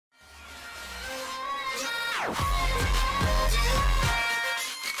Yo,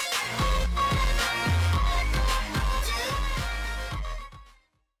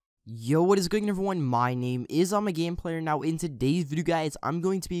 what is going on, everyone? My name is I'm a Game Player. Now in today's video, guys, I'm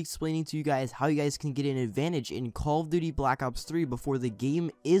going to be explaining to you guys how you guys can get an advantage in Call of Duty Black Ops 3 before the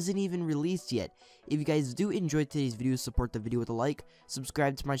game isn't even released yet. If you guys do enjoy today's video, support the video with a like,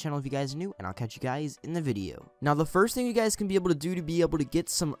 subscribe to my channel if you guys are new, and I'll catch you guys in the video. Now the first thing you guys can be able to do to be able to get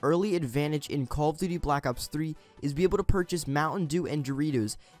some early advantage in Call of Duty Black Ops 3 is be able to purchase Mountain Dew and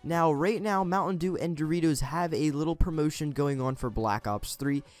Doritos. Now right now, Mountain Dew and Doritos have a little promotion going on for Black Ops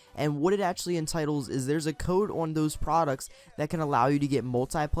 3, and what it actually entitles is there's a code on those products that can allow you to get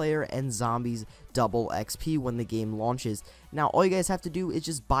multiplayer and zombies double XP when the game launches. Now all you guys have to do is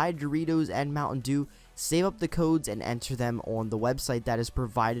just buy Doritos and Mountain Dew, save up the codes, and enter them on the website that is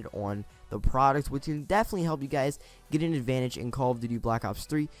provided on the product, which can definitely help you guys get an advantage in Call of Duty Black Ops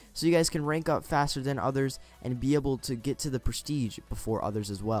 3 so you guys can rank up faster than others and be able to get to the prestige before others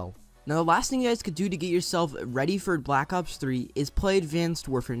as well. Now the last thing you guys could do to get yourself ready for Black Ops 3 is play Advanced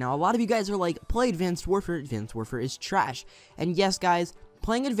Warfare. Now a lot of you guys are like, play Advanced Warfare is trash. And yes guys,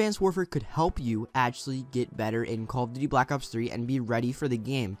 playing Advanced Warfare could help you actually get better in Call of Duty Black Ops 3 and be ready for the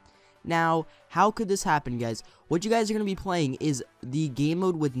game. Now, how could this happen, guys? What you guys are going to be playing is the game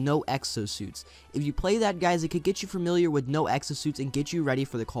mode with no exosuits. If you play that, guys, it could get you familiar with no exosuits and get you ready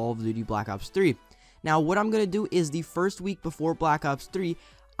for the Call of Duty Black Ops 3. Now, what I'm going to do is the first week before Black Ops 3,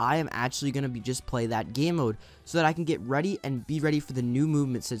 I am actually going to just play that game mode so that I can get ready and be ready for the new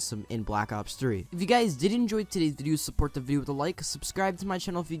movement system in Black Ops 3. If you guys did enjoy today's video, support the video with a like, subscribe to my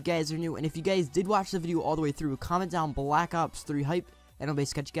channel if you guys are new, and if you guys did watch the video all the way through, comment down Black Ops 3 hype, and I'll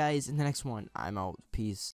basically catch you guys in the next one. I'm out. Peace.